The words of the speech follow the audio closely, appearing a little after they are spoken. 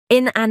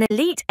In an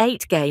Elite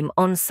Eight game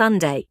on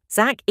Sunday,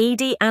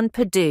 Edey and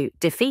Purdue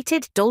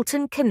defeated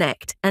Dalton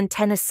Knecht and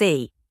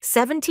Tennessee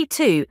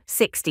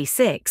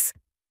 72-66.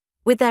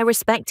 With their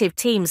respective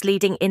teams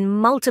leading in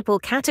multiple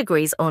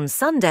categories on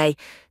Sunday,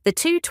 the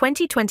two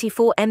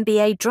 2024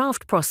 NBA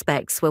draft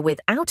prospects were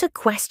without a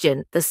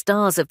question the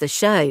stars of the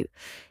show.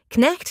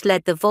 Knecht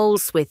led the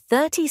Vols with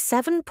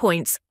 37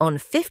 points on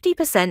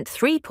 50%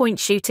 three-point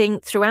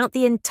shooting throughout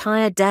the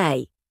entire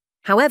day.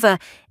 However,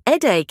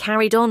 Edey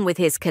carried on with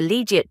his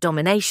collegiate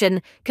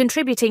domination,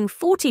 contributing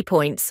 40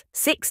 points,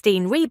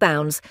 16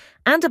 rebounds,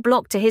 and a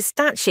block to his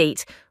stat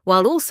sheet,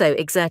 while also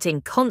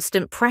exerting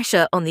constant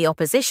pressure on the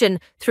opposition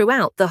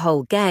throughout the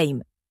whole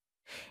game.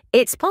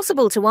 It's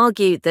possible to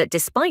argue that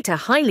despite a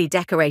highly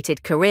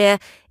decorated career,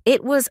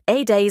 it was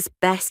Edey's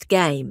best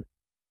game.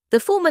 The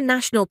former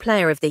National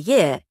Player of the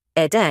Year,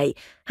 Edey,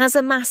 has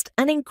amassed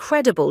an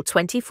incredible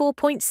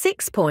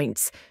 24.6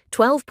 points,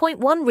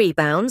 12.1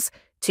 rebounds,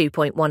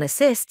 2.1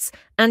 assists,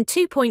 and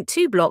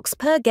 2.2 blocks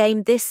per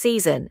game this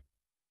season.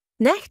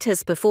 Knecht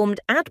has performed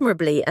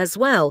admirably as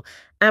well,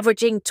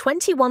 averaging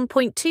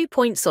 21.2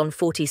 points on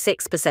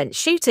 46%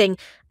 shooting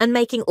and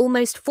making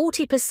almost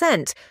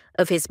 40%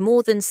 of his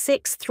more than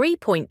 6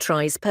 three-point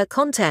tries per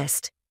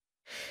contest.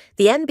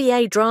 The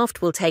NBA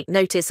draft will take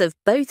notice of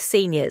both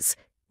seniors,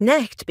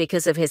 Knecht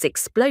because of his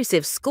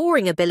explosive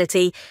scoring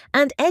ability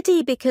and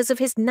Edey because of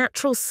his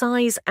natural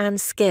size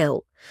and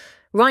skill.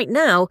 Right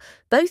now,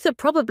 both are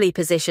probably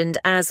positioned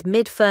as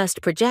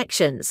mid-first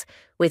projections,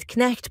 with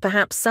Knecht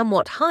perhaps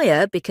somewhat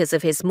higher because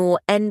of his more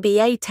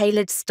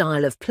NBA-tailored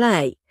style of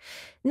play.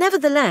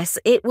 Nevertheless,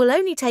 it will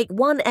only take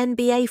one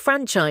NBA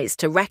franchise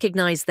to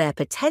recognize their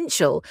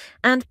potential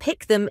and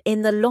pick them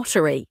in the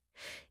lottery.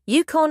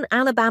 UConn,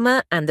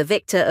 Alabama, and the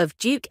victor of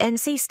Duke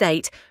NC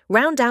State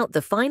round out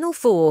the Final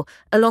Four,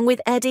 along with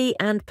Edey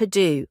and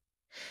Purdue.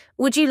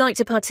 Would you like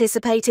to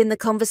participate in the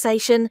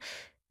conversation?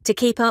 To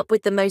keep up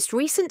with the most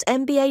recent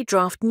NBA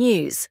draft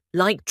news,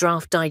 like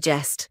Draft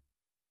Digest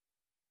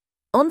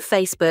on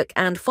Facebook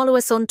and follow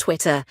us on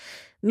Twitter.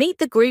 Meet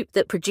the group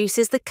that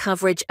produces the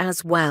coverage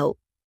as well.